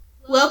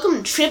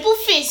Welcome to Triple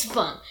Fist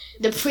Bump,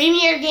 the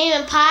premier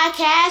gaming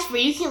podcast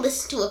where you can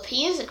listen to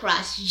opinions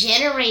across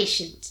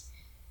generations.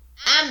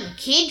 I'm the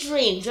Kid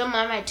Dream, joined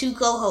by my two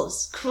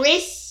co-hosts,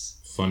 Chris.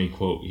 Funny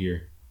quote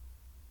here.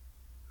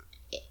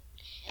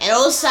 And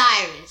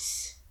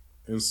Osiris.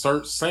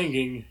 Insert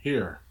singing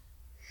here.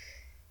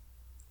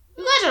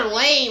 You guys are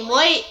lame,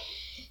 what?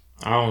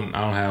 I don't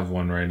have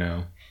one right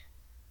now.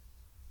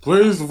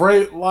 Please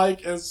rate,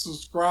 like, and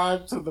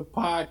subscribe to the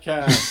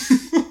podcast.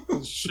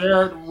 And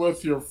share it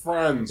with your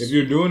friends. If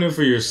you're doing it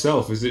for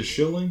yourself, is it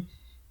shilling?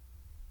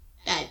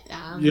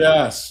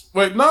 Yes.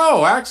 Wait,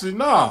 no. Actually,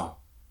 no.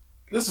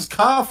 This is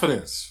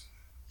confidence.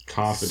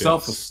 Confidence.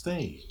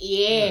 Self-esteem.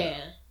 Yeah.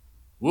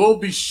 We'll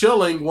be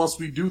shilling once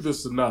we do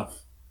this enough.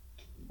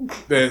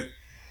 That,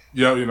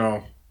 you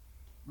know,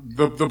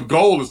 the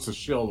goal is to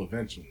shill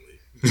eventually.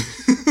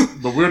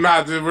 But we're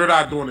not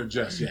doing it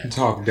just yet.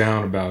 Talk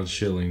down about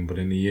shilling, but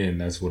in the end,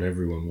 that's what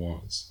everyone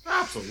wants.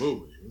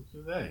 Absolutely.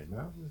 Hey,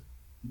 man.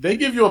 They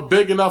give you a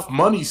big enough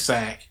money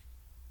sack,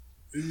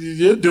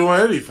 you're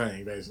doing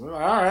anything, basically. All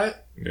right.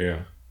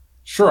 Yeah.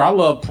 Sure, I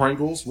love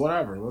Pringles.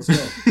 Whatever. Let's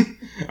go.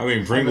 I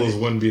mean, Pringles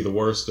wouldn't be the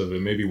worst of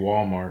it. Maybe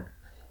Walmart.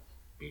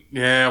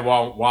 Yeah,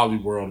 Wally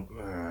World.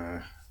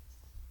 I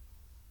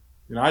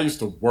used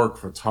to work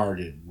for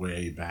Target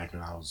way back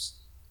when I was...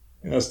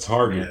 Yeah, that's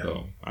Target,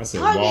 though. I said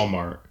Target.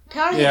 Walmart.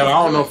 Target Yeah,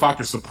 I don't know if I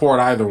could support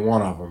either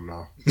one of them,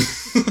 though.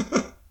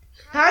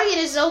 Target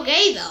is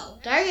okay, though.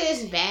 Target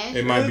isn't bad.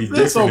 It might be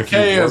It's different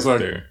okay if you as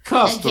work a there. I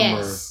customer.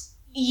 guess.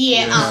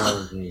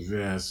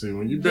 Yeah. See,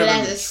 when you've But been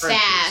in as the a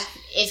trenches, staff,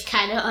 it's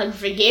kind of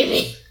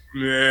unforgiving.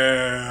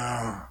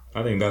 Yeah.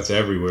 I think that's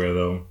everywhere,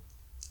 though.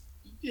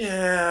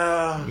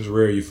 Yeah. It's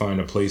rare you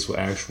find a place with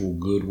actual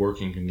good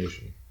working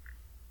condition.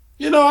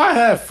 I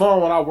had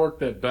fun when I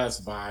worked at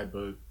Best Buy,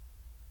 but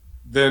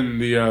then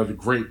the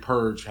Great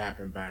Purge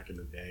happened back in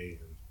the day.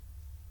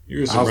 You're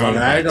I was like,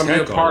 surrounded I ain't by gonna be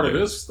tech a part all of day.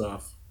 this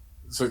stuff.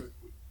 It's like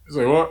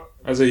what?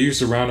 I said you're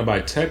surrounded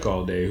by tech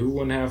all day. Who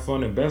wouldn't have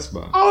fun at Best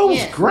Buy? Oh, it was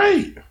Yeah.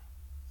 great.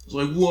 It's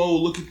like, whoa,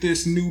 look at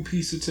this new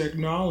piece of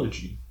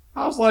technology.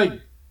 I was like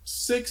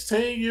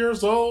 16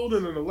 years old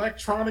in an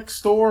electronics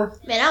store.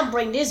 Man, I'll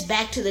bring this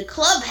back to the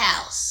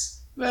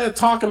clubhouse. They're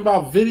talking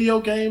about video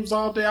games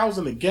all day. I was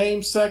in the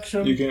game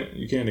section. You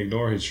can't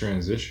ignore his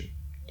transition.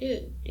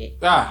 Dude, you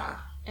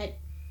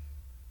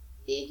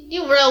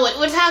ruined it.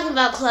 We're talking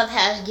about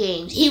clubhouse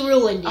games. He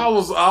ruined it. I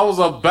was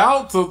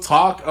about to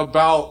talk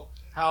about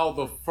how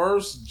the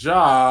first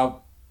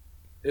job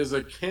is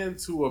akin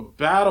to a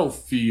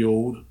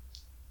battlefield,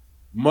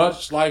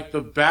 much like the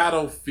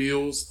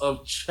battlefields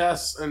of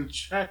chess and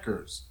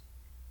checkers.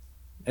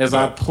 As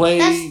I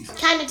played...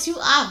 That's kind of too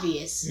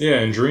obvious. Yeah,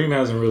 and Dream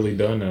hasn't really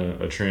done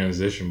a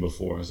transition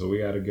before, so we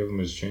got to give him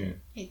his chance.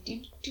 Hey,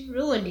 dude, you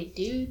ruined it,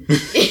 dude.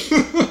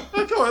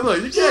 Look,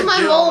 you This is can't my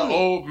get on moment. the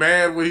old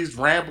man when he's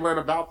rambling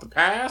about the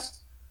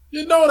past.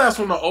 You know that's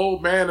when the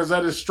old man is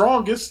at his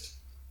strongest.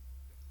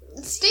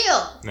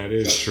 Still, That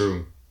is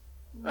true.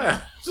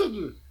 I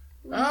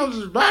was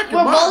just back in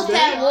we're my both day.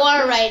 at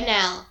war right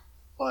now.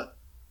 What?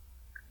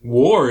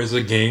 War is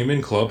a game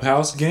in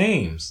Clubhouse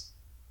games.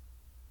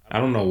 I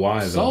don't know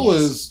why, though. So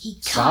is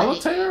He caught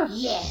it. Solitaire?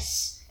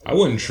 Yes. I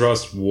wouldn't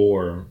trust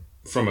War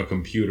from a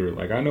computer.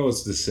 Like, I know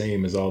it's the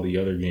same as all the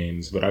other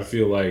games, but I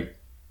feel like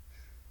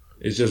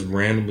it's just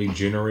randomly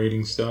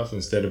generating stuff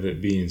instead of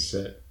it being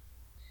set.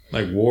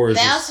 Like, War is...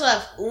 They also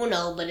have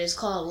Uno, but it's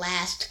called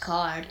Last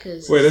Card.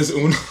 Wait, there's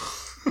Uno?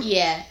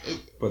 Yeah.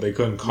 But they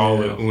couldn't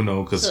call it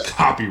Uno because So-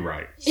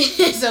 copyright.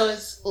 So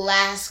it's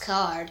Last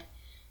Card.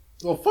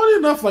 Well, funny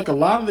enough, like a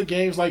lot of the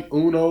games like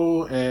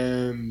Uno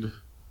and...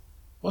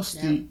 What's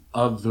the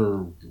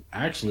other...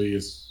 Actually,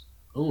 it's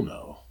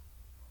Uno.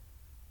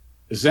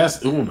 It's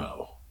just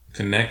Uno.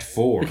 Connect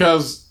 4.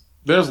 Because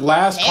there's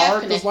Last They have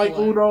Card that's like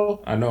Connect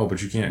Uno, I know,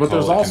 but you can't but call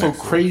there's it also Connect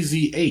 4.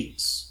 Crazy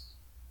Eights.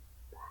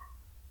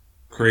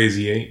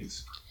 Crazy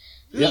Eights.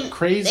 I mean, Yep,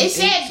 Crazy they Eights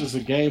said is a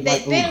game they-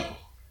 like Uno.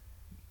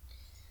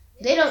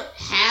 They don't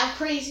have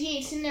Crazy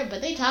Eights in there,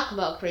 but they talk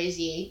about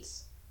Crazy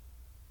Eights.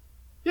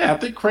 Yeah, I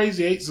think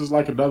Crazy Eights is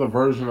like another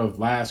version of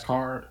Last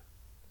Card.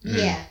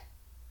 Yeah.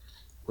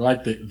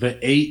 Like the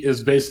 8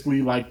 is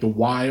basically like the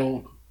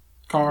wild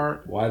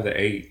card. Why the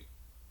 8?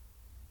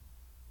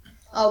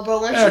 Oh,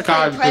 bro, once Yeah, you play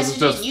kinda, because it's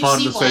President, just you fun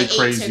see to why say eights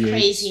Crazy are Eights.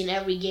 crazy in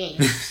every game.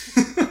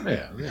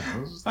 Yeah.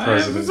 It's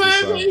President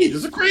decides.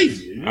 It's a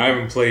crazy. I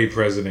haven't played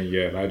President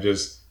yet. I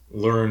just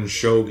learned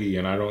Shogi,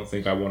 and I don't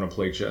think I want to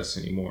play chess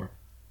anymore.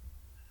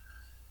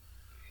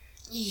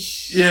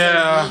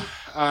 Yeah.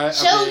 I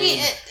Shogi,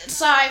 mean,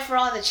 sorry for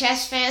all the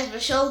chess fans, but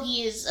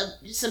Shogi is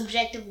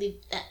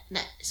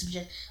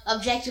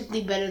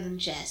objectively better than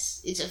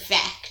chess. It's a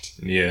fact.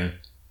 Yeah.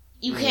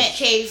 You can't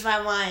change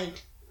my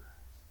mind.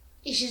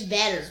 It's just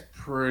better.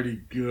 pretty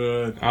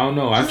good. I don't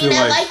know. I I feel mean,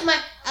 like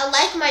I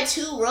like my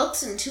 2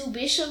 rooks and 2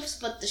 bishops,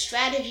 but the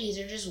strategies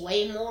are just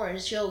way more in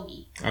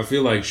Shogi. I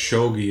feel like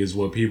Shogi is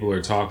what people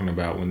are talking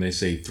about when they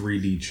say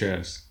 3D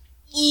chess.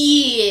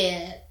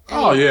 Yeah.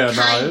 Oh yeah,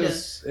 kind no, of.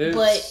 it's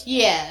But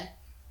yeah.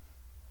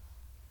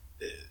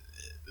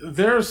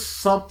 there's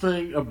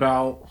something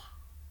about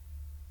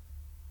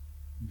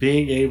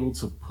being able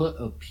to put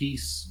a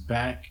piece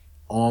back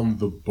on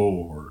the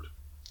board.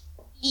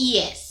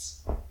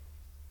 Yes.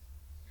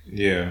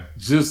 Yeah.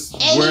 Just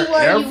Anywhere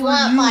wherever you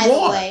want, by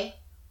the way.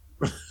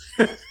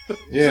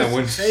 Yeah,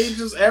 when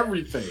changes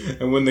everything.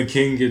 And when the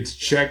king gets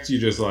checked, you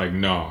just like,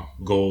 nah,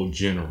 gold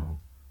general.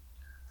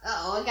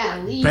 Uh-oh, I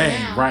gotta leave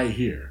Bang, now. right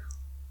here.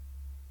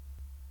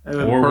 And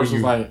then Or the when person's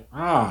you- like,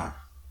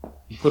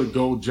 you put a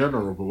gold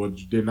general, but what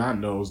you did not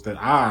know is that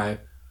I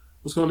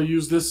was going to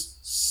use this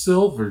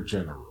silver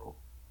general.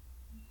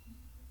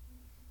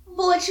 But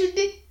what you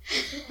did?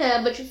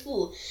 But you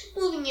fool.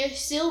 Moving your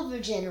silver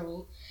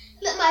general.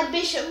 Let my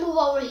bishop move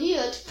over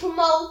here to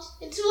promote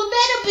into a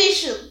better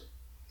bishop.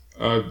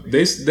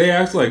 They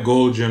act like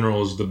gold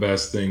general is the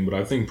best thing, but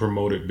I think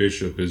promoted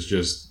bishop is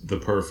just the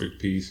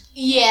perfect piece.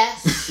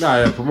 Yes.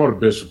 Nah, yeah, promoted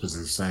bishop is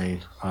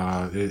insane.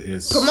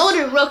 It's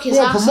Promoted rook is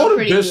also promoted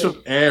pretty bishop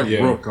good. and Yeah.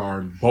 rook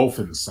are both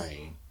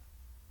insane.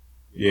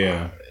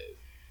 Yeah.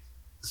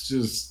 It's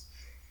just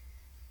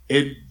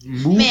being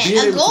Man, a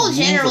able to gold move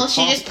general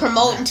should across just the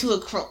promote map. into a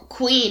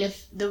queen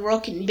if the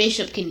rook and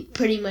bishop can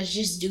pretty much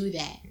just do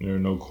that. There are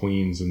no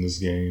queens in this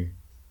game.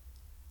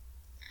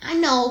 I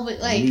know, but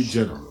like, Only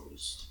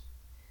generals.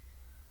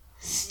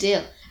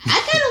 still. I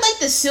kind of like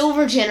the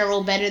silver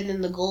general better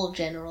than the gold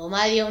general. Am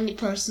I the only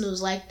person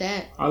who's like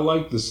that? I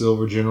like the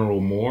silver general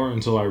more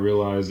until I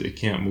realized it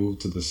can't move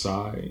to the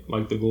side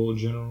like the gold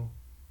general.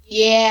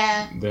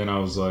 Yeah. Then I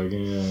was like,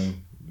 yeah,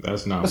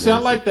 that's not. But see, I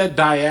worth like it. that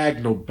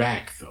diagonal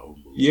back though.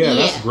 Yeah,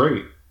 that's Yeah.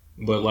 great.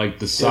 But like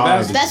the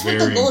side, is That's what the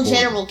very gold important.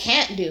 general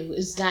can't do,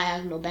 is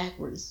diagonal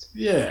backwards.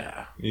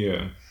 Yeah.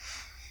 Yeah,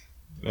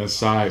 that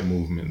side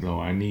movement though,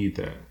 I need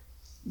that.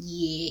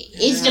 Yeah.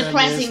 It's Yeah,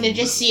 depressing to there's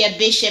just see a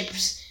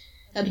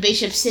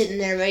bishop sitting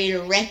there ready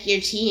to wreck your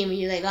team, and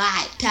you're like,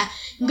 alright,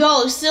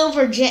 go,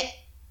 silver jet.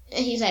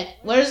 And he's like,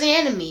 where's the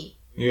enemy?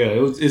 Yeah,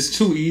 it's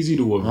too easy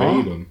to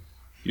evade Huh? him.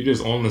 You're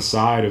just on the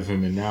side of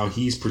him, and now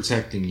he's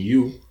protecting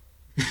you.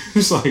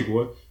 It's like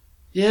what?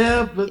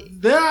 Yeah, but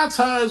there are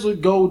times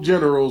with gold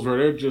generals where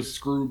they're just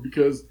screwed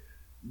because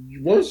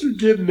once you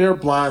get in their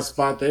blind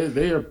spot,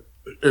 they are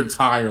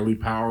entirely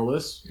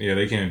powerless. Yeah,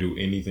 they can't do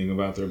anything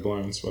about their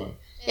blind spot.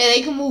 Yeah,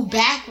 they can move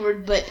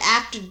backward, but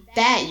after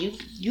that,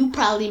 you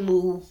probably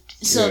moved.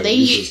 So Yeah, they,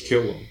 you just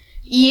kill them.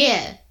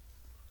 yeah.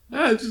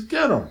 Yeah, just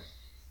get them.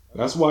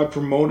 That's why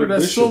promoted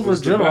That bishop silver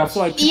is the general, I best.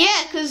 feel like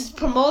Yeah, because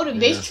promoted Yeah.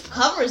 bishop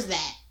covers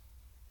that.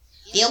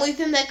 The only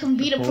thing that can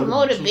beat a Promoted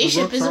promoted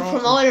bishop bishop is a are awesome.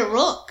 promoted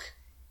rook.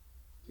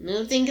 The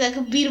only thing that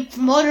can beat a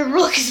promoted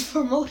rook is a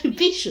promoted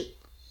bishop.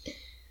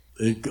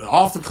 it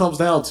often comes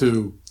down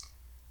to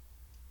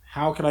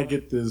how can I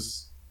get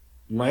this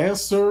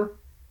lancer,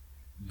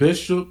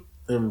 bishop,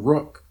 and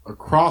rook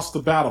across the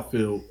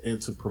battlefield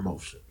into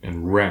promotion.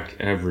 and wreck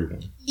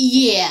everyone.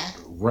 Yeah.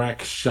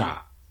 Rack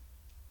shot.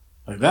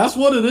 Like that's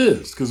what it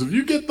is. Because if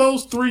you get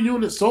those 3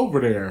 units over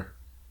there,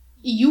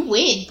 You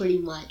win, pretty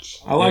much.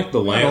 I like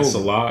the lance a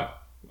over. lot,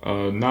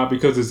 not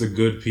because it's a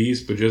good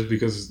piece, but just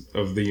because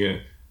of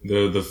the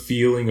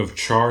feeling of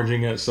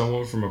charging at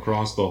someone from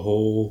across the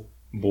whole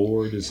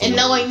board is. And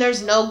hilarious. knowing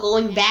there's no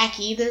going back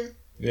either.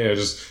 Yeah,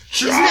 just.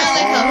 It's not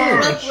like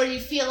a charge! rook where you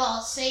feel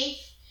all safe.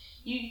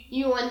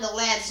 You and the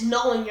lads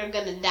knowing you're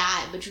gonna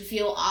die, but you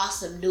feel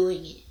awesome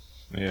doing it.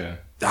 Yeah.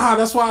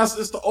 that's why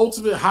it's the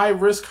ultimate high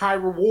risk, high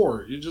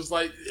reward. You're just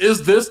like,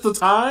 is this the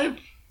time?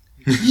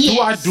 Yes.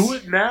 Do I do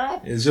it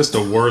now? It's just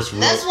the worst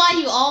rook. That's why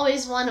you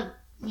always want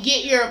to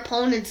get your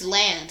opponent's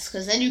lance,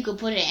 because then you can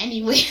put it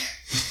anywhere.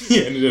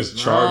 Yeah, and it just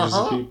charges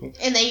Uh-huh. people.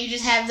 And then you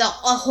just have a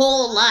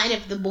whole line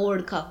of the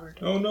board covered.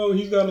 Oh no,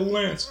 he's got a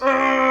lance.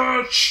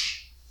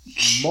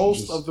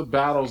 Most of the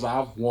battles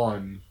I've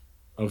won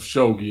of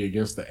Shogi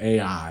against the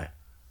AI,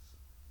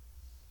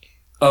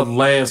 a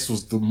lance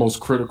was the most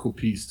critical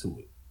piece to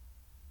it.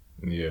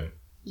 Yeah.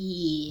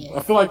 Yeah. I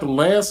feel like the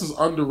lance is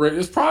underrated.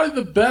 It's probably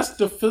the best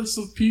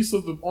defensive piece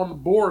on the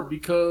board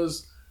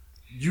because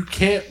you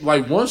can't,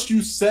 like, once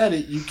you set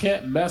it, you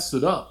can't mess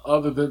it up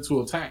other than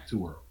to attack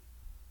too early.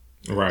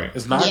 Right.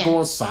 It's not Yeah.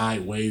 going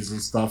sideways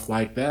and stuff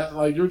like that.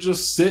 Like, you're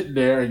just sitting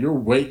there and you're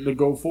waiting to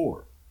go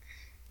forward.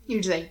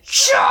 You're just like,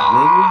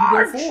 When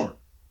will you go forward?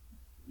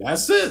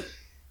 That's it.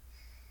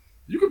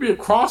 You could be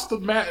across the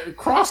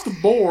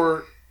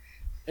board,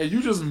 and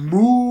you just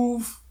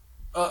move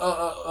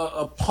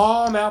a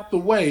pawn out the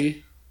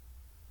way,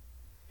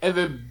 and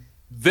then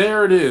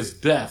there it is,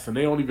 death, and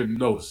they don't even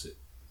notice it.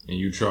 And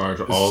you charge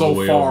all so the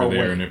way far over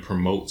there, away. and it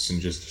promotes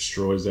and just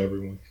destroys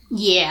everyone.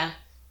 yeah.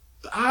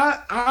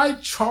 I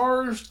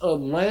charged a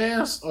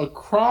lance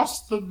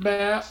across the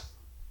map,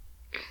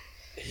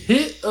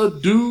 hit a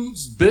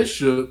dude's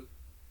bishop,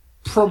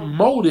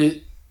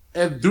 promoted,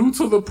 and due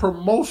to the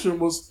promotion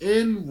was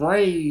in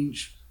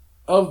range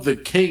of the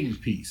king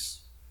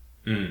piece.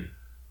 Mm.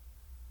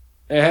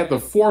 And had to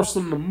force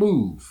him to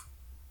move.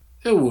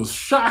 It was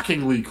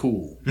shockingly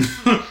cool.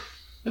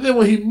 And then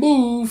when he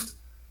moved,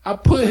 I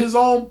put his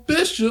own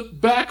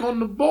bishop back on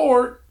the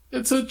board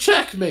into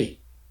checkmate.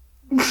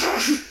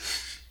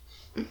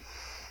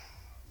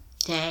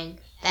 Dang.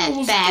 that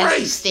was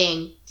fast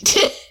thing.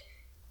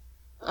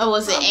 Or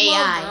was it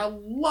AI? I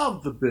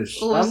love the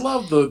bishop. What I was-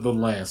 love the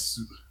last.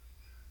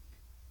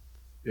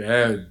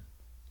 Yeah,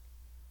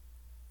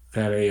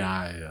 that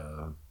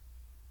AI.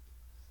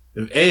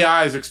 If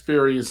AI's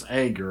experienced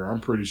anger, I'm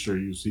pretty sure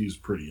he's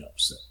pretty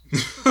upset.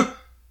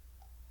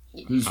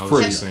 He's I was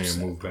pretty just saying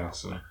upset. move back,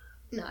 so.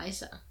 No, I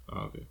saw.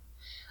 Oh, okay.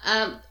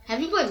 Have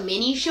you played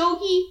mini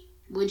shogi?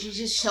 Which is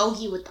just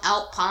shogi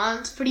without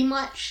pawns, pretty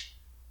much.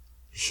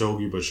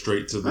 Shogi, but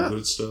straight to the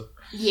good stuff.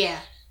 Yeah.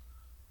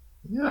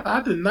 Yeah,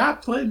 I did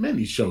not play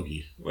mini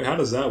shogi. Wait, how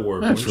does that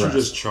work? Wouldn't you Interesting.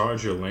 just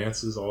charge your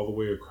lances all the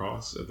way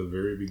across at the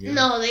very beginning?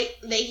 No,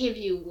 they give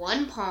you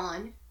one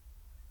pawn,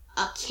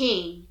 a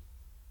king,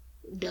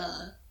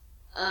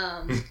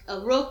 a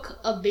rook,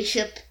 a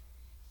bishop,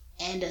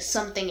 and a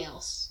something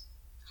else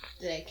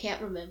that I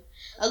can't remember.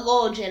 A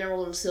gold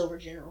general and a silver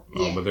general.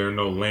 Oh, Yeah. but there are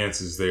no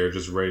lances there,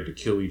 just ready to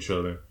kill each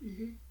other.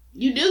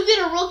 You do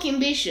get a rook and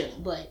bishop,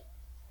 but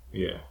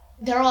Yeah.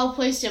 they're all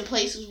placed in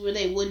places where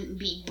they wouldn't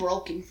be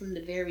broken from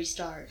the very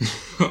start.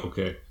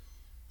 Okay.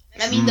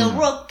 I mean, the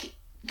rook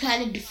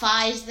kind of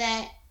defies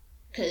that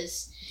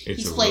because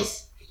It's he's a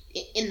placed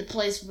in the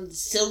place where the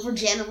silver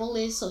general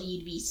is, so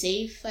he'd be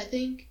safe, I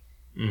think.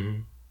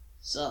 Mm-hmm.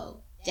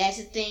 So that's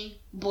a thing,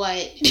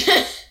 but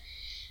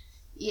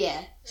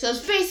yeah. So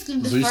it's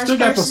basically the So you first still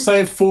got the person.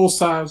 same full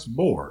size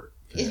board.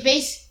 It's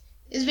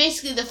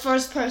basically the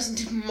first person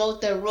to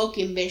promote their rook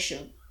and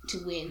bishop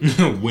to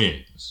win.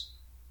 Wins.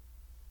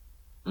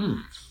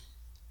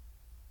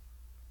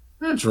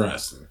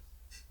 Interesting.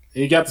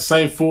 And you got the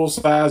same full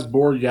size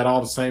board. You got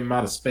all the same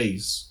amount of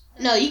space.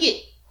 No, you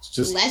get It's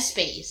just less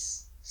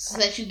space so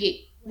that you get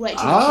right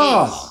to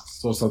the kings.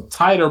 so it's a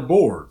tighter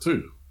board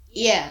too.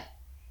 Yeah.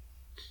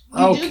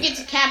 You Okay. do get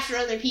to capture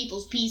other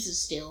people's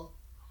pieces still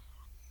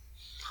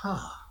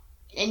Huh.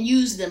 and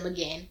use them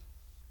again.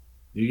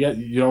 You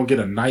don't get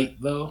a knight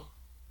though.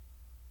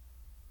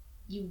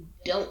 You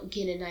don't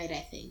get a knight, I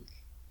think.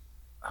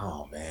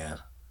 Oh man,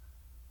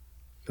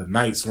 the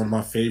knight's one of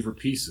my favorite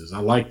pieces. I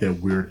like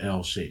that weird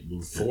L-shaped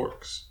movement.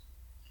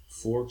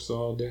 Forks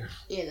all day.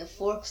 Yeah, the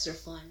forks are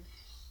fun.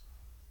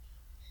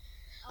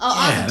 Yeah,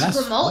 Also, to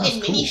that's- promote that's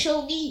in mini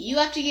shogi, you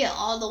have to get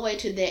all the way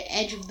to the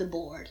edge of the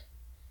board.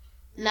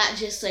 Not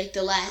just like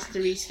the last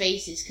 3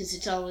 spaces, because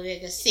it's already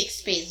like a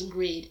 6-space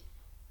grid.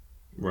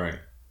 Right.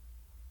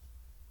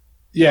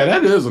 Yeah,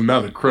 that is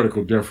another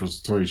critical difference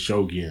between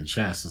shogi and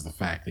chess is the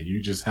fact that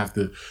you just have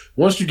to,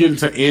 once you get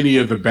into any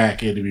of the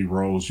back enemy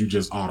roles, you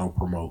just auto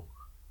promote.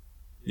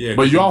 Yeah.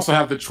 But you also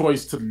have the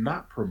choice to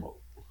not promote.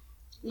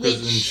 Because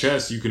in Which,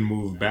 chess you can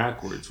move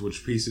backwards,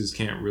 which pieces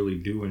can't really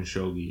do in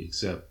shogi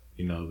except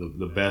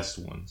the best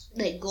ones.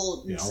 like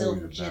gold and Yeah, only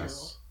silver the general.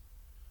 best.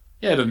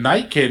 Yeah, the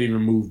knight can't even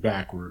move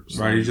backwards.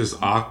 Right, he's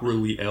just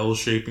awkwardly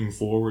L-shaping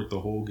forward the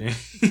whole game.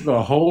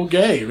 the whole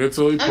game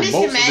until he I'm just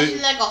promotes imagining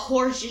it. like a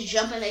horse just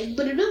jumping like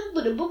ba-da-dum,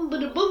 ba-da-bum,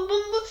 ba-da-bum,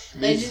 bum, bum.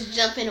 They just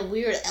jump in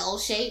weird L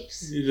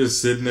shapes. You're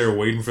just sitting there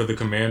waiting for the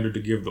commander to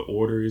give the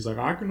order. He's like,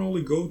 I can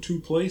only go 2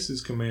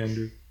 places,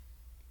 commander.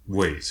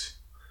 Wait.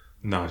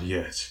 Not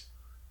yet.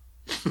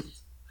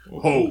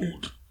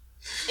 Hold.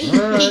 He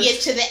Alright.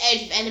 gets to the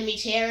edge of enemy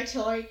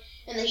territory,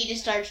 and then he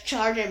just starts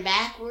charging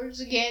backwards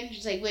again.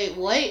 Just like, wait,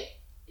 what?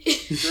 Yeah,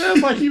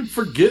 it's like he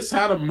forgets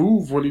how to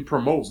move when he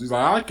promotes. He's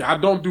like, I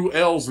don't do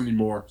L's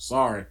anymore.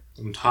 Sorry.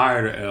 I'm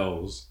tired of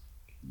L's.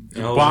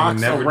 L's Box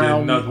never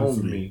around did nothing for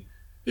only. me.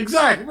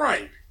 Exactly,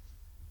 right.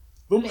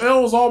 Them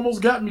L's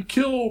almost got me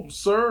killed,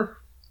 sir.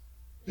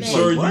 Man.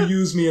 Sir, What? you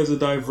used me as a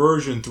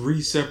diversion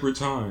 3 separate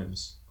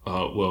times.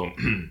 Well,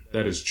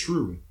 that is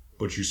true,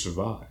 but you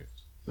survived.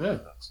 Yeah.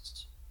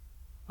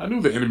 I knew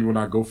the enemy would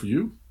not go for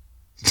you.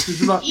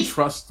 Did you not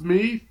trust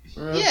me?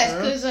 Yes,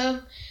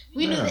 because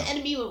we knew Yeah. the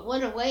enemy would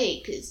run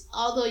away. Because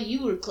although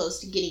you were close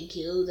to getting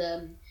killed,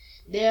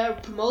 their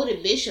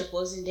promoted bishop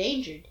was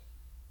endangered.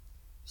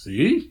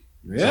 See?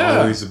 It's Yeah.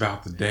 always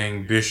about the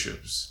dang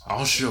bishops.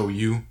 I'll show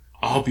you.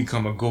 I'll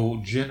become a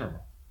gold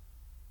general.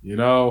 You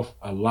know,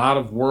 a lot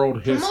of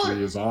world Come on.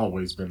 history has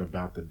always been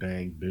about the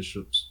dang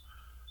bishops.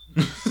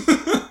 I'm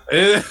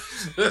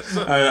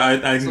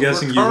It's a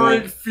guessing you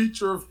recurring won't.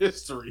 feature of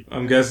history.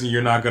 I'm guessing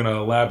you're not going to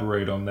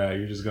elaborate on that.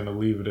 You're just going to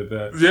leave it at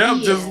that. Yeah,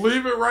 Yeah. just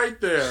leave it right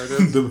there.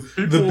 Then The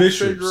people will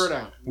bishops. figure it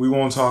out. We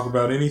won't talk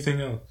about anything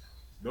else.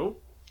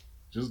 Nope.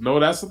 Just know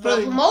that's the Well,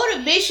 thing.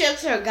 promoted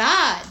bishops are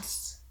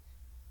gods.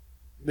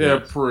 They're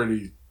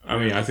pretty. I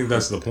mean, I think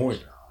that's the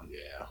point.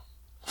 Yeah.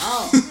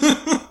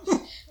 Oh.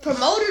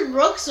 Promoted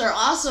rooks are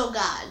also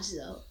gods,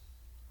 though.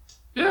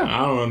 Yeah.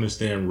 I don't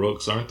understand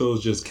rooks. Aren't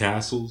those just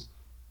castles?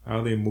 How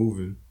are they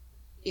moving?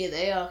 Yeah,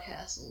 they are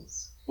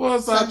castles. Well,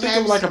 it's, I think of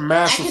Sometimes like a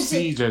massive I can say-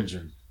 siege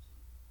engine.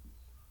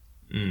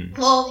 Mm.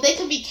 Well, they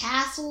can be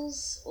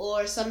castles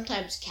or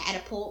sometimes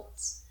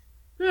catapults.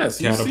 Yeah,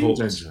 siege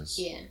Catapults. engines.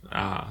 Yeah.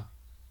 Ah.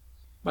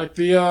 Like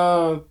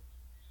the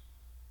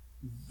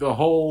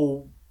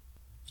whole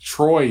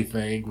Troy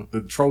thing with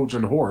the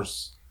Trojan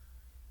horse.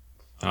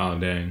 Oh,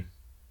 dang.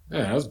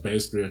 Yeah, that's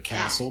basically a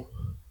castle.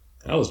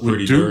 That was with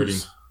pretty dirty.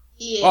 dudes.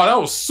 Yeah. Oh, that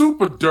was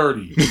super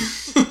dirty.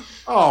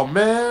 Oh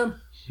man,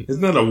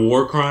 Isn't that a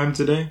war crime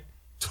today?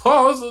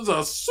 Oh, this is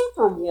a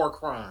super war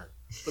crime.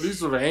 But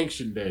these are the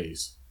ancient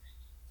days.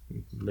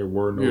 There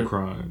were no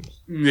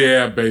crimes.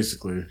 Yeah,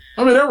 basically.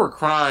 I mean, there were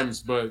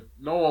crimes, but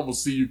no one will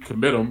see you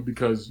commit them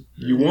because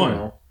you won.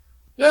 Know.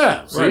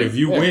 Yeah, right. If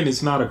you win,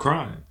 it's not a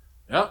crime.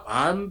 Yep,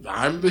 I'm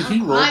the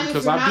hero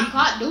because I beat. Not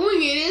caught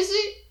doing it, is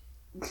it?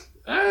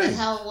 Hey, that's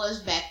how it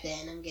was back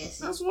then. I'm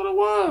guessing. That's what it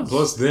was.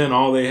 Plus, then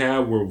all they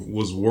had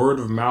was word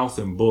of mouth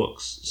and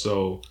books.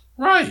 So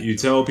right, you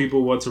tell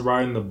people what to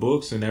write in the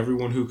books, and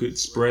everyone who could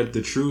spread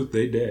the truth,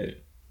 they dead.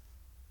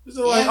 It's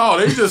like, oh,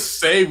 they just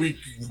say we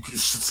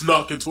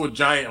snuck into a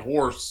giant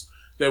horse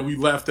that we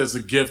left as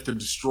a gift and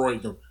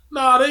destroyed them.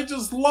 Nah, they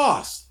just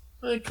lost.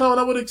 They coming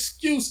up with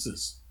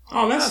excuses.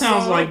 Oh, that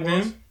sounds like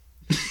them.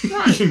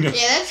 Right.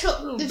 Yeah,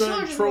 the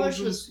Trojan horse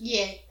was.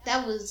 Yeah,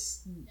 that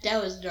was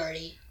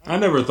dirty. I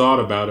never thought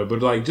about it,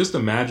 but like, just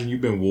imagine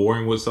you've been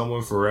warring with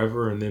someone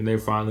forever, and then they're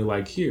finally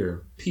like,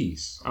 "Here,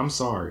 peace. I'm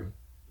sorry."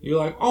 You're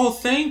like, "Oh,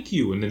 thank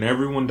you," and then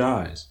everyone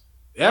dies.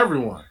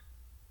 Everyone.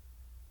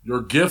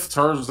 Your gift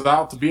turns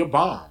out to be a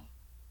bomb.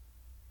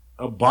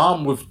 A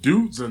bomb with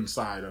dudes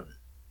inside of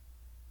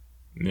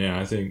it. Yeah,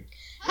 I think.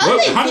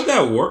 How did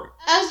that work?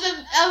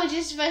 I was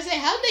just about to say,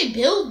 how did they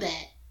build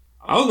that?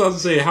 I was about to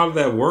say, how did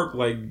that work?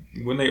 Like,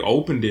 when they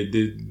opened it,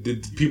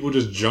 did people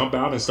just jump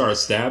out and start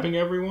stabbing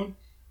everyone?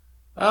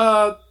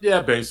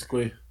 Yeah,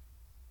 basically.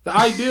 The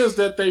idea is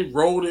that they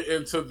rolled it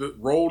into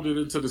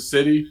the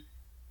city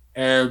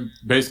and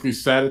basically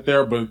sat it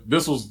there, but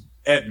this was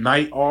at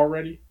night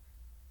already.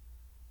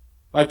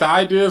 Like, the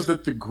idea is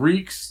that the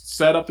Greeks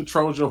set up the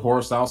Trojan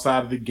horse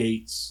outside of the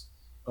gates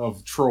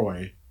of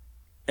Troy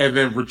and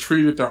then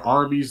retreated their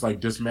armies,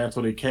 like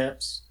dismantled their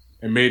camps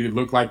and made it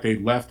look like they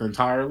left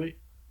entirely.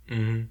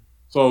 Mm-hmm.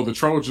 So the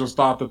Trojans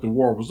thought that the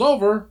war was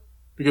over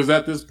because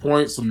at this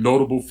point, some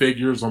notable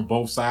figures on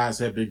both sides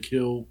had been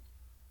killed.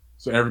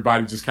 So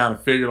everybody just kind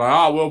of figured, like,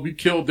 oh, well, we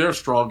killed their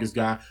strongest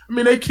guy. I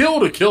mean, they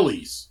killed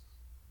Achilles.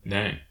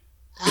 Dang.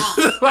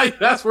 Like,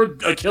 that's where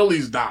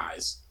Achilles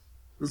dies.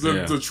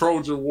 The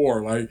Trojan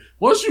War. Like,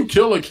 once you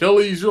kill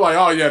Achilles, you're like,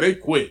 oh, yeah, they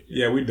quit.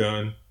 Yeah, we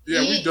done. Yeah,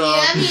 we done.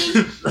 Yeah, I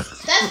mean,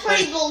 that's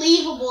pretty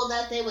believable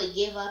that they would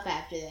give up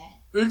after that.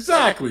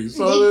 Exactly.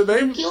 So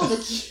they killed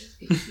Achilles.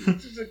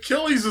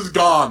 Achilles is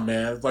gone,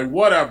 man. It's like,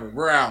 whatever,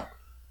 we're out.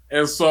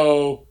 And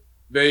so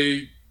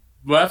they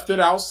left it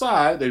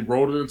outside. They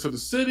rode it into the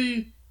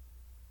city.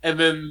 And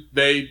then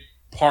they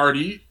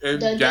partied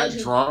and got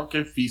drunk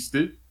and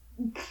feasted.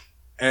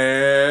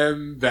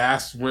 And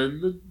that's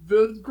when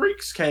the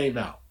Greeks came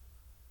out.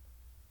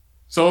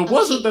 So it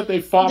wasn't that they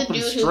fought them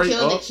straight up. The dude who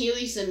killed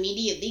Achilles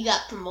immediately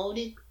got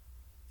promoted.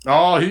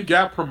 Oh, he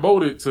got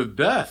promoted to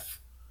death.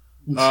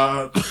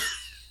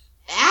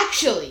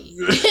 Actually.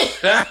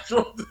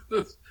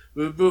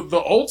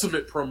 the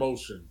ultimate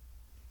promotion.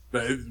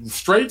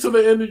 Straight to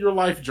the end of your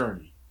life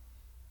journey.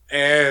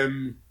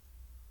 And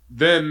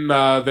then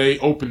they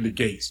opened the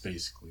gates,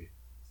 basically.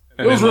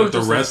 And then let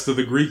the rest of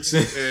the Greeks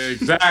in.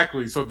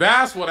 Exactly. So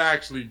that's what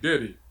actually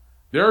did it.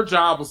 Their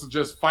job was to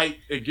just fight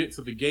and get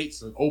to the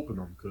gates and open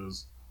them,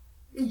 because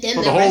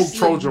for the whole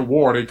Trojan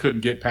War, they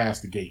couldn't get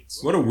past the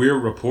gates. What a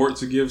weird report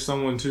to give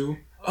someone to.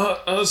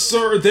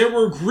 Sir, there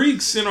were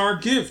Greeks in our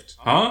gift.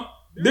 Huh?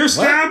 They're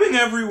stabbing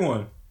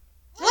everyone.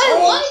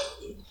 What?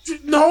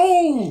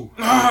 No!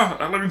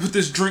 Let me put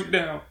this drink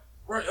down.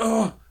 Right.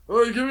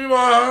 Give me my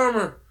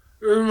armor.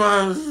 Give me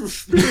my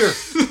spear.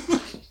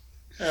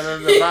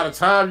 And then by the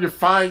time you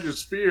find your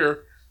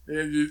spear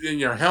in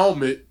your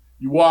helmet,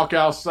 you walk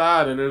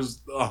outside and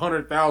there's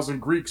 100,000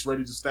 Greeks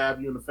ready to stab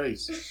you in the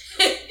face.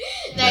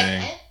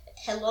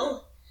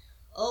 Hello?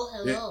 Oh,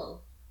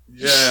 hello.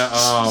 Yeah,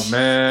 oh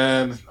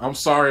man. I'm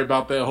sorry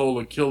about that whole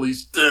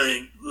Achilles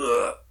thing.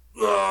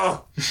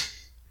 Oh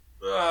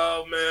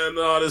man,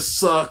 this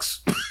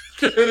sucks.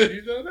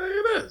 It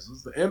is.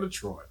 It's the end of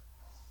Troy.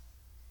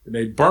 And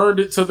they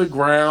burned it to the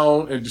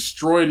ground and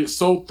destroyed it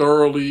so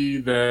thoroughly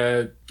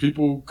that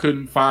people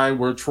couldn't find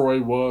where Troy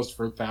was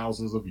for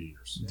thousands of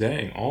years.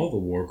 Dang, all the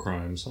war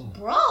crimes, huh?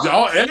 Bro.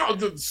 And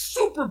the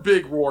super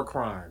big war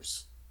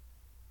crimes.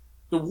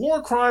 The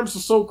war crimes are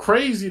so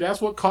crazy, that's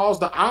what caused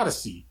the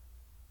Odyssey.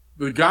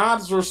 The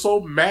gods were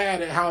so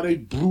mad at how they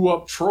blew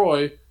up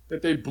Troy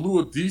that they blew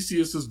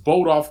Odysseus'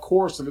 boat off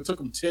course, and it took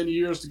him 10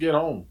 years to get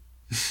home.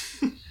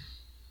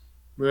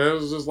 It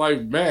was just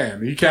like,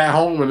 man, he got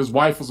home and his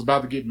wife was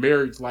about to get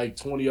married to like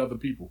 20 other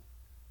people.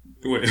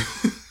 Wait,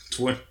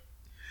 20?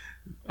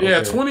 Yeah,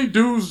 okay. 20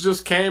 dudes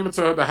just came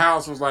into the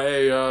house and was like,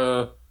 hey,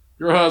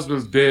 your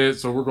husband's dead,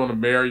 so we're going to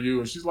marry you.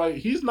 And she's like,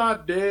 he's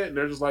not dead. And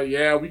they're just like,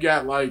 yeah, we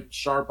got like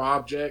sharp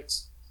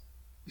objects.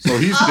 So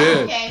he's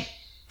dead.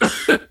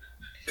 Okay.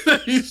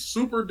 He's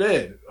super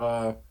dead.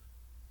 And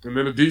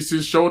then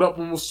Odysseus showed up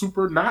and was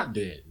super not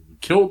dead. He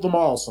killed them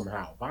all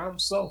somehow by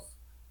himself.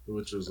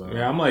 Which is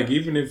yeah, I'm like,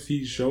 even if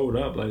he showed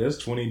up, like, that's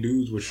 20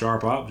 dudes with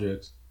sharp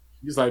objects.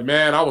 He's like,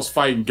 man, I was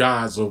fighting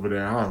gods over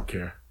there. I don't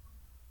care.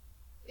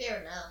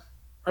 Fair enough.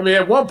 I mean,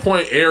 at one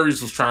point,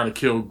 Ares was trying to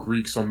kill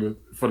Greeks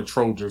for the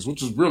Trojans,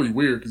 which is really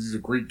weird because he's a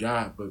Greek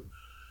god. But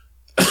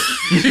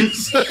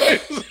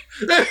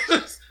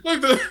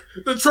Like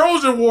the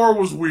Trojan War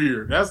was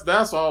weird.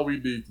 That's all we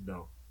need to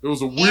know. It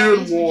was a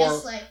weird war.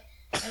 Just like,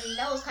 I mean,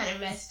 that was kind of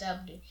messed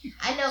up, dude.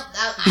 I know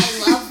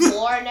I love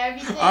war and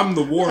everything. I'm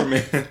the war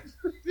man.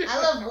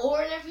 I love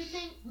war and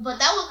everything, but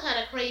that was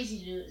kind of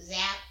crazy, dude.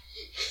 Zap.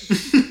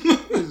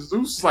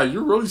 Zeus is like,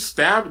 you're really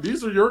stabbing.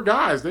 These are your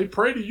guys. They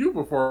pray to you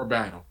before a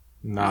battle.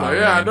 Nah, like,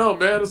 yeah, I know,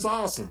 man. It's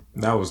awesome.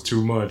 That was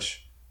too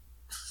much.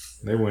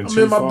 They went I'm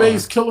too in my far.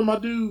 base killing my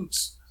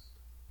dudes.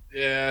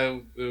 Yeah,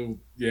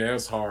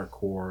 it's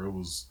hardcore. It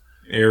was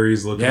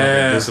Ares looking like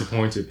a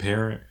disappointed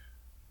parent.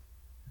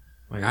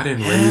 Like, I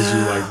didn't raise you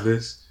like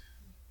this.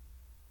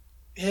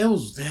 It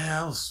was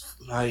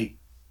like,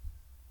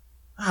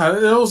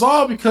 it was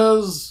all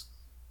because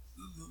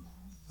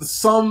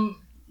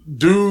some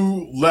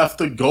dude left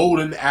a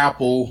golden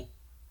apple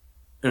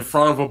in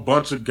front of a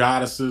bunch of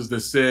goddesses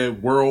that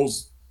said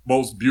world's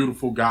most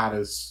beautiful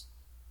goddess.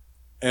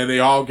 And they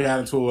all got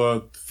into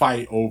a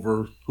fight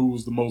over who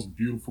was the most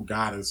beautiful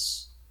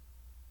goddess.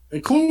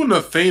 Including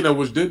Athena,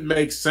 which didn't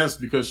make sense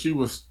because she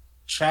was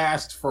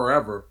chaste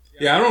forever.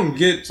 Yeah, I don't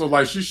get... So,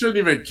 like, she shouldn't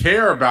even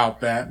care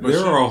about that. But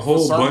there are a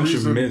whole bunch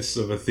of myths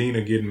of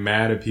Athena getting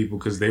mad at people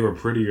because they were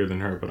prettier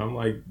than her. But I'm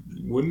like,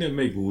 wouldn't it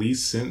make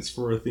least sense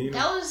for Athena?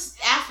 That was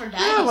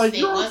Aphrodite's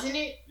thing, wasn't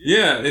it?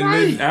 Yeah, and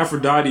then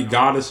Aphrodite,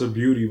 goddess of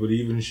beauty, but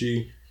even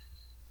she,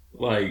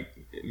 like,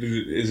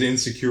 is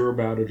insecure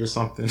about it or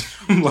something.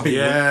 Like,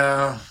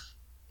 yeah.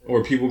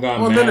 Or people got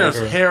mad at her. Well, then there's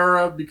her.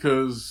 Hera,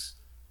 because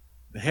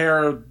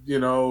Hera,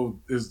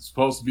 is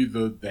supposed to be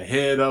the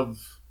head of...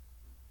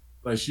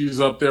 Like, she's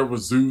up there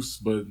with Zeus,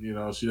 but,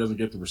 she doesn't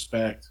get the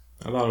respect.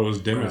 I thought it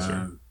was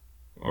Demeter.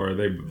 Or are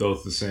they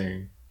both the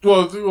same?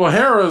 Well,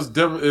 Hera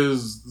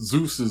is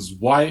Zeus's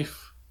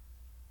wife.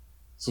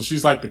 So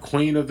she's like the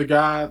queen of the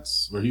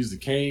gods, where he's the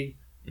king.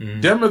 Mm-hmm.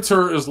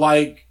 Demeter is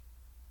like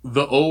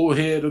the old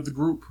head of the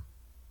group.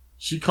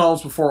 She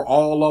comes before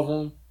all of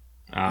them.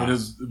 And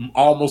is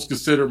almost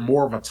considered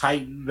more of a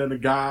titan than a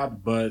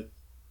god, but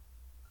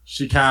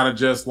she kind of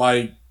just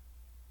like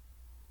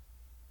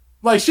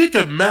she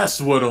could mess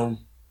with him,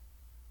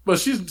 but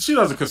she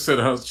doesn't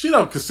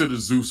consider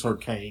Zeus her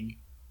king.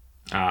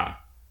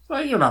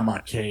 Like, you're not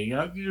my king.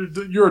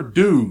 You're a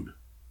dude.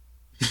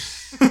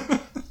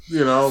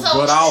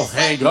 But I'll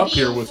hang up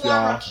here with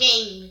y'all.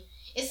 King.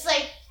 It's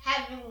like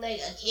having like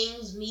a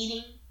king's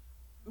meeting,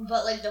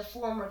 but like the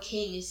former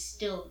king is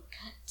still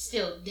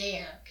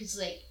there because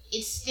like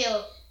he's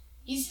still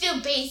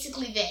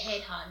basically the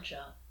head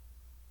honcho.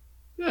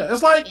 Yeah,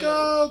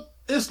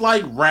 it's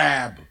like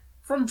Rab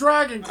from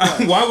Dragon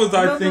Quest. Why was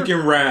I thinking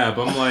Rab?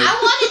 I'm like, I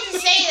wanted to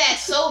say that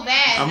so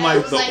bad. I'm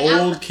like the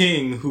old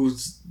king who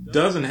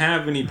doesn't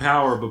have any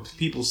power, but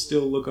people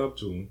still look up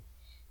to him.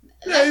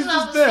 Yeah, he's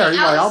just there. He's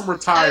like, I'm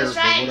retired. I was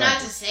trying not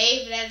to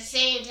say, but at the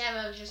same time,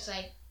 I was just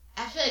like,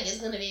 I feel like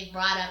it's gonna be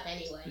brought up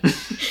anyway.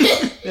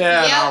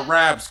 Yeah,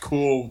 Rab's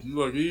cool.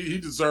 Look, he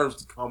deserves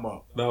to come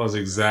up. That was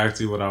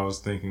exactly what I was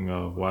thinking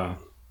of. Wow.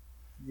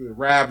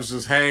 Rab's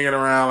just hanging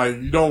around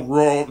like, you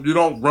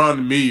don't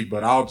run me,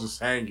 but I'll just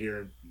hang here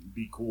and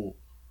be cool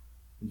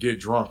and get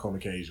drunk on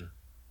occasion.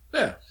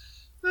 Yeah.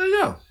 There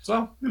you go.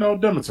 So,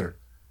 Demeter.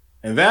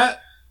 And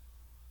that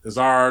is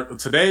our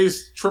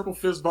today's triple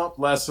fist bump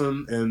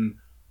lesson in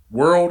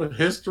world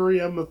history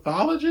and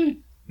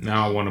mythology.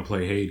 Now I want to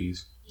play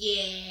Hades.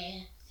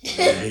 Yeah.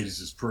 Hades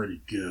is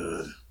pretty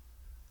good.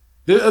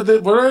 Were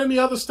there any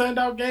other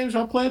standout games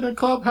y'all played in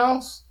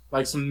Clubhouse?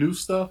 Like some new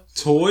stuff?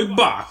 Toy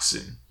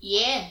boxing.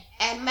 Yeah,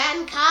 at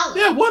Madden College.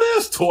 Yeah, what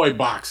is toy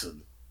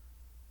boxing?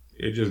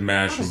 It just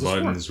mashing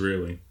buttons,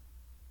 really.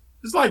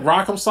 It's like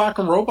Rock'em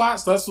Sock'em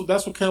Robots. That's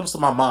what comes to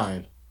my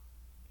mind.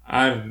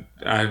 I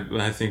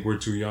think we're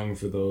too young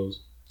for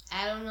those.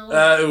 I don't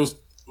know.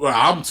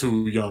 I'm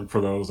too young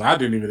for those. I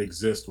didn't even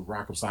exist with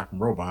Rock'em Sock'em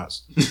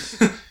Robots.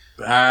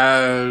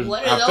 I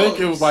think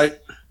it was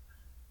like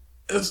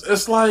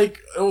it's like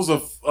it was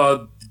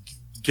a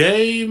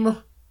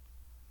game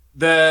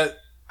that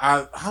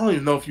I don't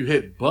even know if you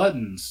hit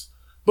buttons,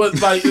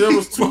 but like there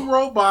was two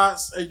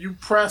robots and you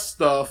press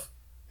stuff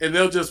and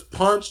they'll just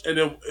punch, and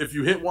then if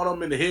you hit one of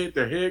them in the head,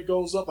 their head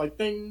goes up like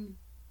ding.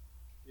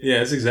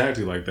 Yeah, it's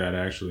exactly like that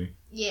actually.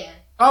 Yeah.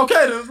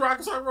 Okay, then it's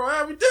Rock'em Sock'em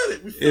Robots. We did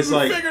it. We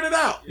figured it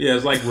out. Yeah,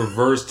 it's like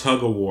reverse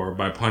tug of war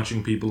by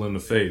punching people in the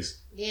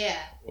face. Yeah.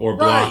 Or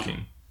blocking.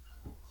 Right.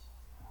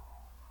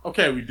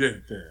 Okay, we did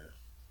it then.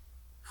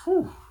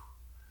 Whew.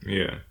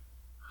 Yeah.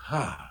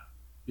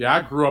 Yeah,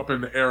 I grew up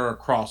in the era of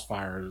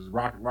Crossfire.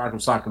 Rock'em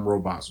Sock'em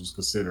Robots was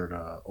considered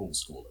old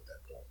school at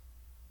that point.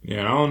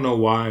 Yeah, I don't know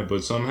why,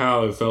 but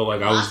somehow it felt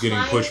like I was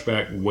getting pushed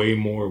back way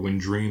more when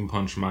Dream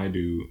punched my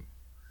dude.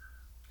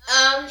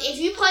 If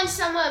you punch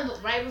someone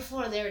right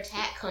before their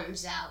attack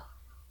comes out,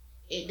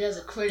 it does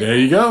a critical. There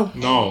you go.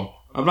 No,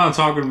 I'm not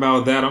talking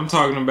about that. I'm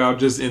talking about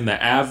just in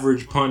the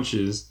average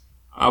punches.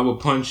 I would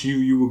punch you,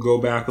 you would go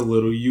back a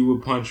little, you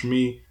would punch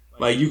me.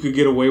 Like, you could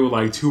get away with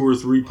like 2 or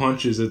 3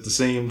 punches at the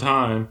same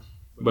time.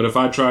 But if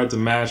I tried to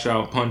mash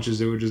out punches,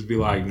 it would just be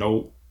like,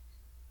 nope.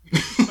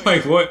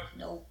 Like, what?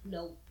 No.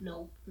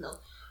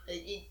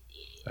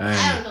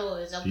 I don't know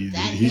what was up with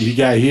that.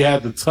 He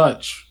had the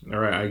touch. All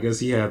right, I guess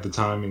he had the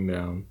timing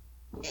down.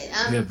 And, He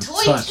had the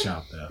touch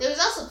out there. There was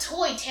also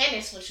toy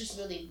tennis, which was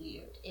really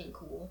weird and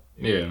cool.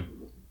 Yeah,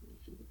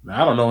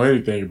 I don't know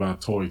anything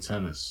about toy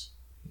tennis.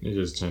 it's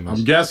just tennis.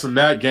 I'm guessing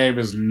that game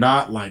is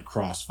not like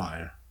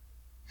Crossfire.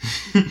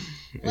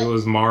 It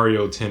was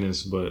Mario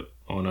Tennis, but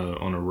on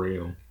a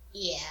rail.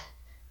 Yeah.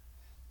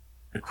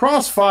 And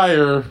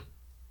Crossfire,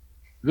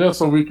 just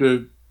so we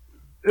could,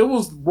 it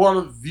was one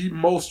of the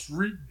most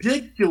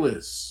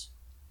ridiculous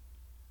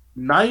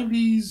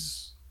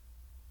 90s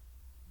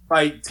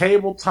like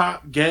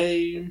tabletop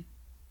game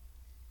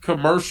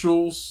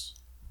commercials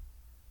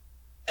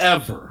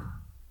ever.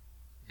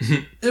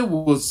 It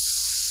was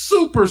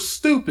super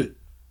stupid.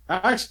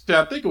 Actually,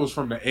 I think it was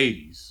from the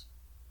 80s.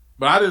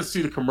 But I didn't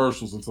see the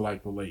commercials until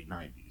like the late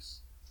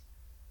 90s.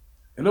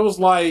 And it was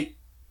like,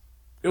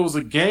 it was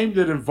a game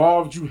that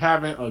involved you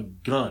having a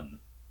gun.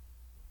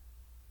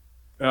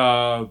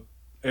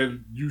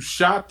 And you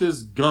shot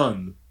this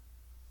gun,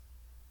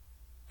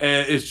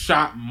 and it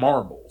shot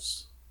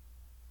marbles.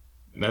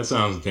 That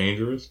sounds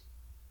dangerous.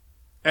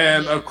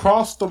 And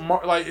across the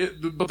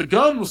but the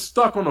gun was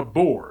stuck on a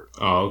board.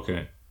 Oh,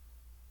 okay.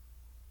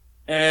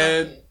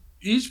 And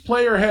each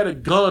player had a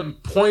gun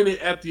pointed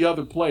at the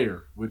other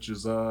player, which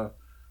is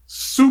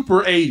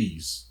super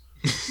 80s.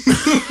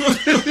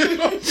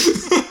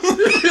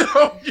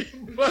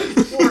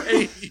 More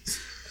 80s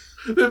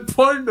than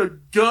pointing a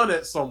gun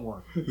at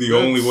someone. The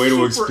only way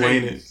to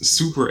explain 80s. it,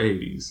 super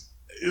 80s.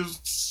 It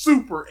was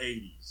super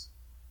 80s.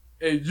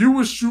 And you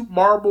would shoot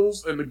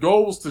marbles, and the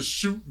goal was to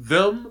shoot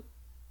them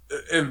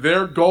and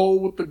their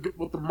goal with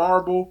the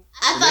marble.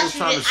 I thought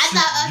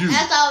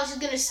I was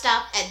just gonna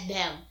stop at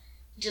them.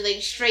 To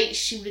like straight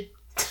shoot at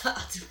the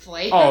other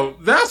player. Oh,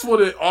 that's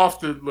what it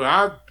often.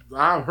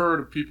 I've heard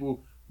of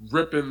people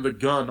ripping the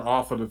gun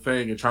off of the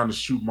thing and trying to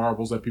shoot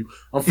marbles at people.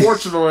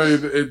 Unfortunately,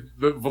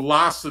 the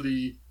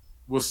velocity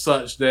was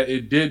such that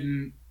it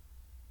didn't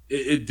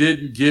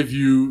give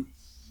you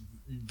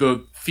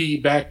the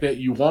feedback that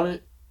you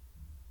wanted.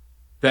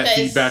 That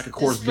feedback, of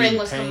course, the spring being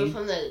was pain. coming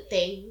from the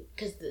thing,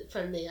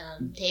 from the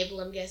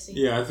table, I'm guessing.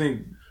 Yeah, I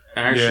think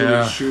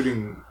actually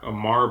shooting a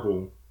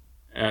marble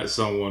at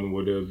someone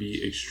would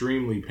be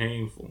extremely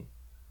painful.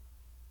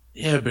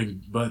 Yeah,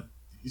 but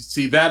you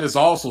see, that is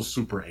also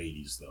super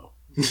 80s, though.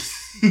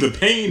 The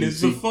pain is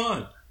the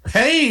fun.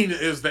 Pain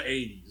is the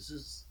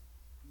 80s.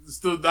 It's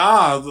the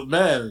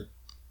man.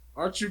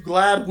 Aren't you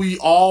glad we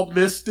all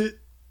missed it?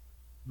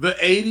 The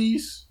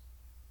 80s?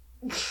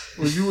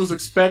 When you was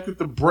expected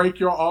to break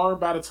your arm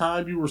by the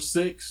time you were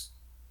 6.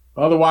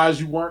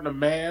 Otherwise, you weren't a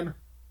man.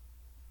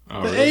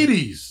 Oh, the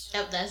really? 80s.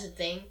 Yep, that's the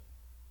thing.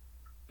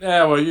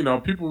 Yeah,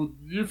 well, people,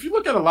 if you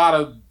look at a lot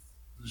of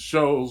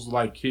shows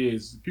like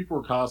kids, people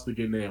are constantly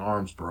getting their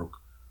arms broke.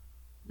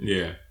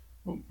 Yeah.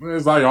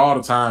 It's like all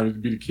the time.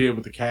 It'd be the kid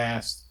with the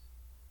cast.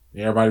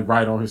 Everybody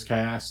write on his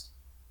cast.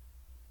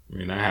 I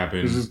mean, that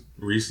happened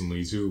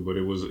recently too, but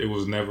it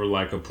was never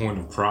like a point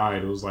of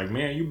pride. It was like,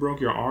 man, you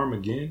broke your arm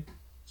again?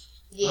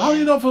 Yeah. I don't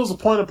even know if it was a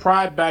point of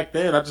pride back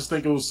then. I just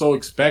think it was so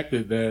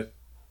expected that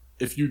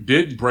if you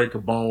didn't break a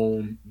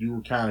bone, you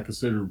were kind of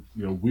considered,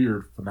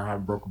 weird for not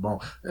having broke a bone.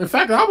 In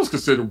fact, I was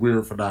considered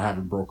weird for not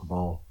having broke a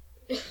bone.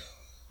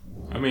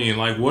 I mean,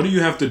 like, what do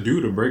you have to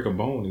do to break a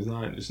bone?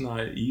 It's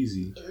not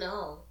easy.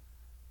 No.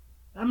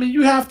 I mean,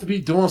 you have to be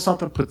doing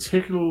something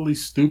particularly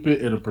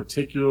stupid in a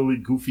particularly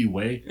goofy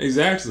way.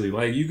 Exactly.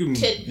 Like, you can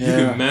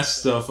mess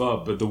stuff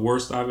up, but the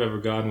worst I've ever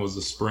gotten was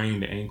a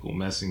sprained ankle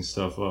messing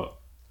stuff up.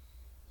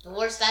 The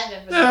worst I've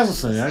ever Yeah,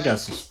 that's the thing. I got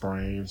some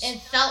sprains.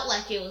 It felt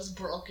like it was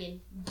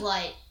broken,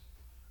 but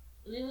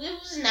it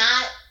was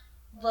not.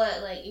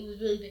 But, like, it was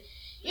really big.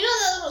 You know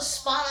that little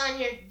spot on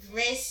your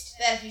wrist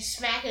that if you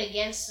smack it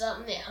against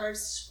something, it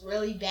hurts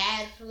really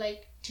bad for,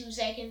 like, 2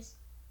 seconds?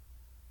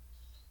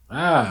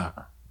 Yeah,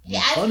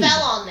 I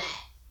fell on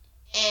that.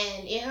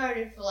 And it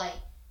hurted for, like,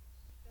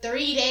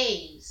 3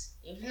 days.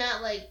 If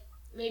not, like,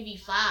 maybe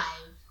 5.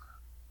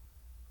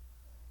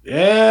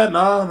 Yeah,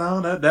 no,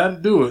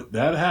 that'd do it.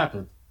 That'd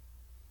happen.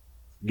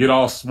 Get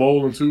all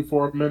swollen, too,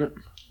 for a minute.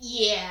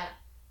 Yeah.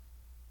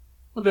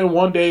 But then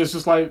one day it's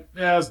just like,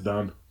 yeah, it's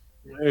done.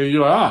 And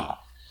you're like,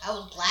 I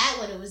was glad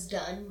when it was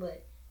done,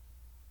 but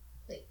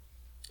like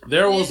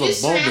there was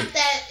a moment.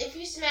 If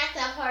you smack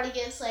that part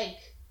against like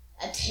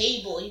a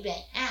table, you'd be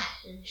like,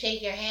 and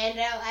shake your hand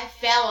out. I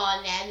fell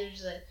on that, and it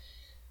was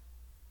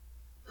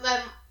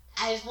like,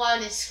 I just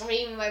wanted to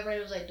scream, and my brain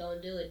was like,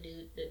 "Don't do it,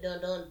 dude.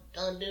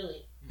 Don't do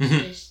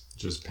it."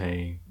 Just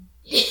pain.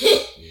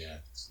 Yeah,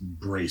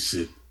 embrace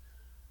it.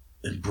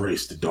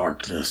 Embrace the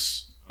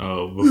darkness.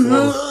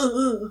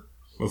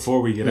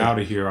 Before we get out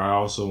of here, I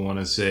also want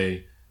to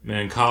say,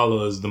 man,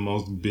 Kala is the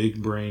most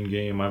big brain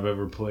game I've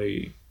ever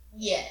played.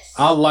 Yes.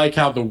 I like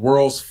how the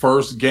world's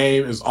first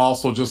game is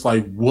also just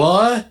like,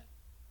 what?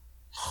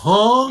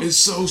 Huh? It's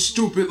so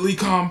stupidly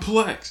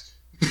complex.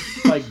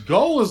 Like,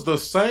 Go is the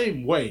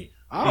same way.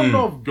 I don't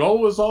know if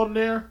Go is on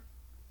there.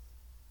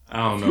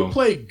 I don't know. If you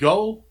play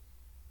Go,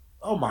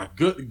 Oh my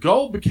good.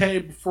 Go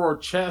became before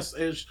chess,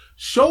 and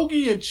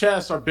shogi and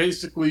chess are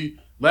basically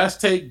let's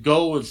take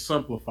Go and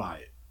simplify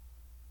it.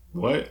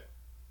 What?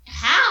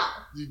 How?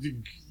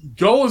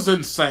 Go is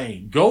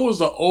insane. Go is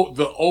the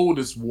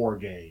oldest war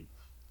game.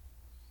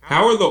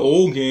 How are the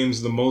old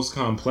games the most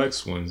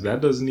complex ones?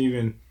 That doesn't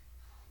even.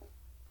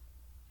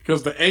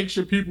 Because the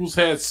ancient peoples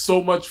had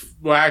so much.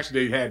 Well,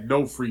 actually, they had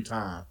no free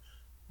time,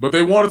 but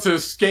they wanted to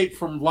escape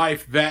from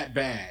life that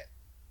bad.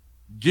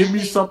 Give me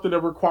something that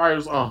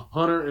requires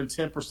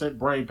 110%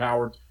 brain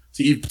power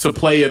to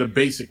play at a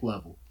basic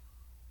level.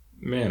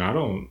 Man, I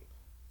don't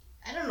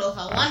know if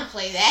I want to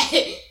play that.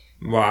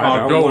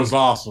 Well, Go is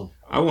awesome.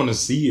 I want to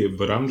see it,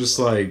 but I'm just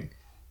like,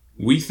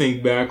 we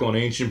think back on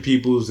ancient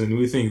peoples and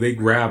we think they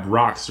grabbed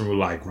rocks and were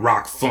like,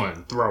 rock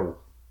fun, throw.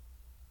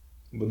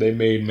 But they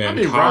made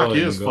Mancala. Rock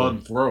is fun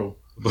to throw.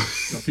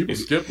 People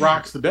skip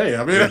rocks today.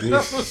 I mean,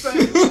 that's what I'm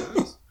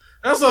saying.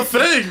 That's a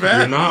thing,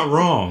 man. You're not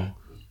wrong.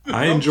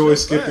 I enjoy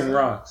skipping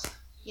rocks.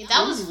 Yeah,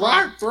 that was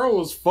fun. Rock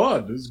throw is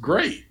fun. It's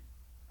great.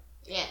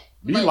 Yeah.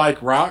 Me like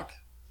rock.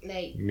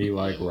 Me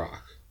like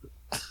rock.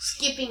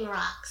 Skipping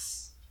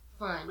rocks.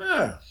 Fun.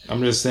 Yeah. I'm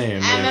just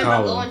saying, I remember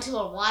Mancala. going to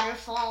a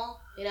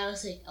waterfall, and I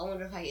was like, I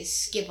wonder if I could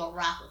skip a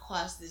rock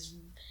across this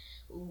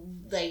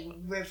like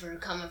river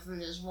coming from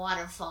this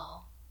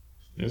waterfall.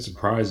 It's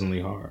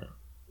surprisingly hard.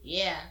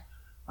 Yeah.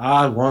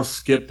 I once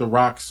skipped the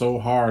rock so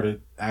hard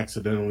it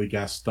accidentally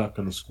got stuck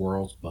in a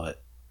squirrel's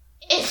butt.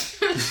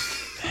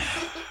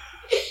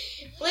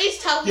 Please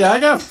tell me. Yeah, I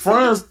got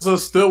friends that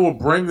still will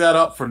bring that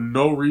up for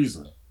no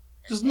reason.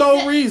 Just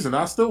no reason.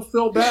 I still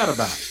feel bad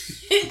about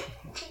it.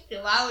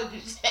 Why would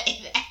you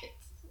say that?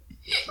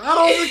 I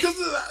don't,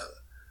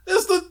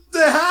 because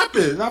it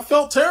happened. I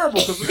felt terrible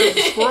because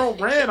the squirrel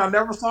ran. I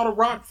never saw the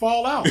rock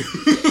fall out.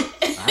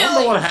 I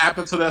don't know what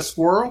happened to that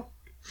squirrel.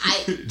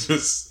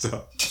 Just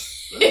stuck.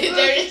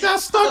 It got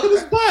stuck in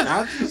his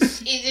butt.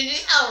 Is it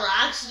just how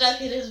rock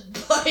stuck in his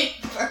butt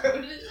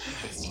first?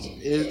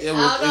 I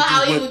don't know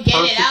how he would get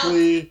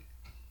it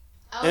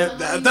out.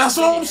 And that's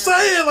what I'm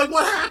saying. Like,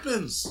 what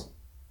happens?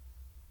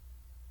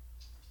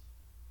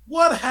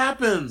 What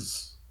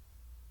happens?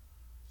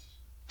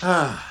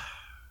 And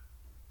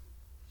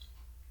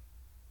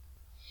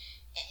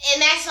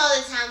that's all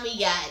the time we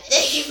got.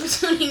 Thank you for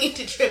tuning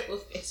into Triple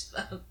Fist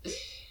Bump.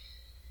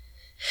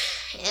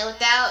 And with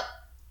that,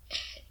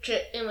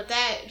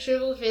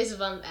 Triple Fist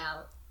Bump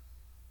out.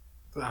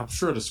 I'm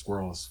sure the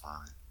squirrel is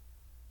fine.